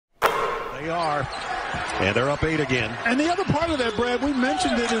They are. And they're up 8 again. And the other part of that, Brad, we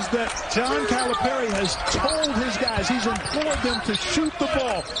mentioned it, is that John Calipari has told his guys, he's implored them to shoot the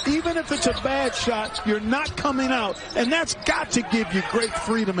ball. Even if it's a bad shot, you're not coming out. And that's got to give you great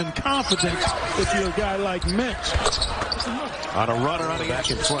freedom and confidence if you're a guy like Mintz. On a runner on the back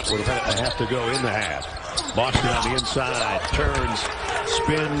in front with a minute and a half to go in the half. Boston on the inside, turns,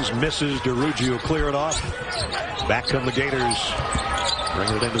 spins, misses. DeRuggio clear it off. Back come the Gators.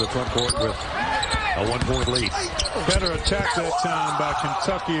 Bringing it into the front court with a 1-point lead. Better attack that time by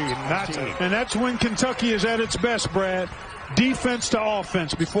Kentucky. And that's when Kentucky is at its best, Brad. Defense to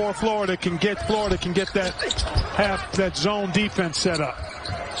offense before Florida can get that zone defense set up.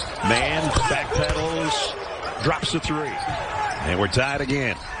 Mann backpedals, drops the 3. And we're tied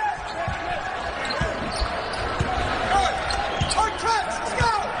again.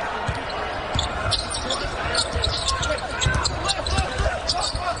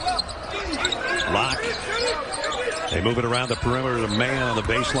 Lock. They move it around the perimeter to Mann on the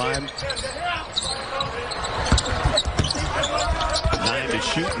baseline. 9 to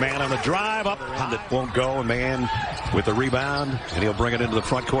shoot. Mann on the drive up. And it won't go. And Mann with the rebound. And he'll bring it into the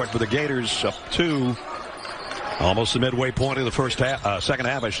front court for the Gators. Up 2. Almost the midway point of the second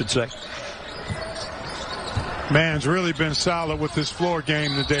half, I should say. Mann's really been solid with this floor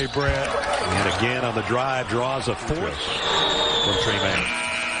game today, Brad. And again on the drive, draws a 4th from Tre Mann.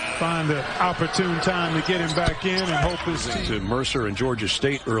 Find an opportune time to get him back in and hope his team. To Mercer and Georgia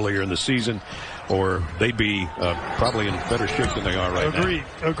State earlier in the season, or they'd be probably in better shape than they are right now.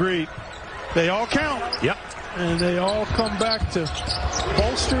 Agreed. They all count. Yep. And they all come back to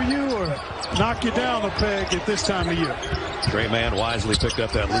bolster you or knock you down a peg at this time of year. Tre Mann wisely picked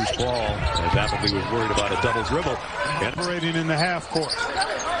up that loose ball as Appleby was worried about a double dribble. Operating in the half court.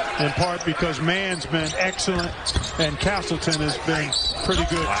 In part because Mann's been excellent and Castleton has been pretty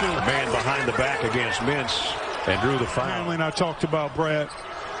good too. Mann behind the back against Mintz and drew the foul. Handling I talked about, Brad.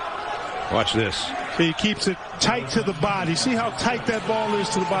 Watch this. He keeps it tight to the body. See how tight that ball is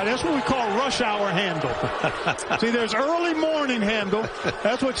to the body? That's what we call rush hour handle. See, there's early morning handle.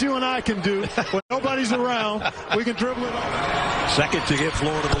 That's what you and I can do. When nobody's around, we can dribble it off. Second to get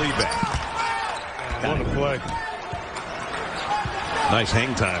Florida the lead back. What a play. Nice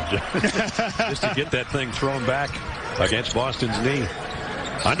hang time just to get that thing thrown back against Boston's knee.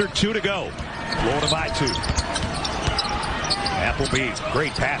 Under 2 to go. Florida by 2. Appleby,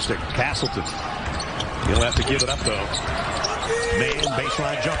 great pass to Castleton. He'll have to give it up, though. Mann,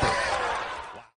 baseline jumper.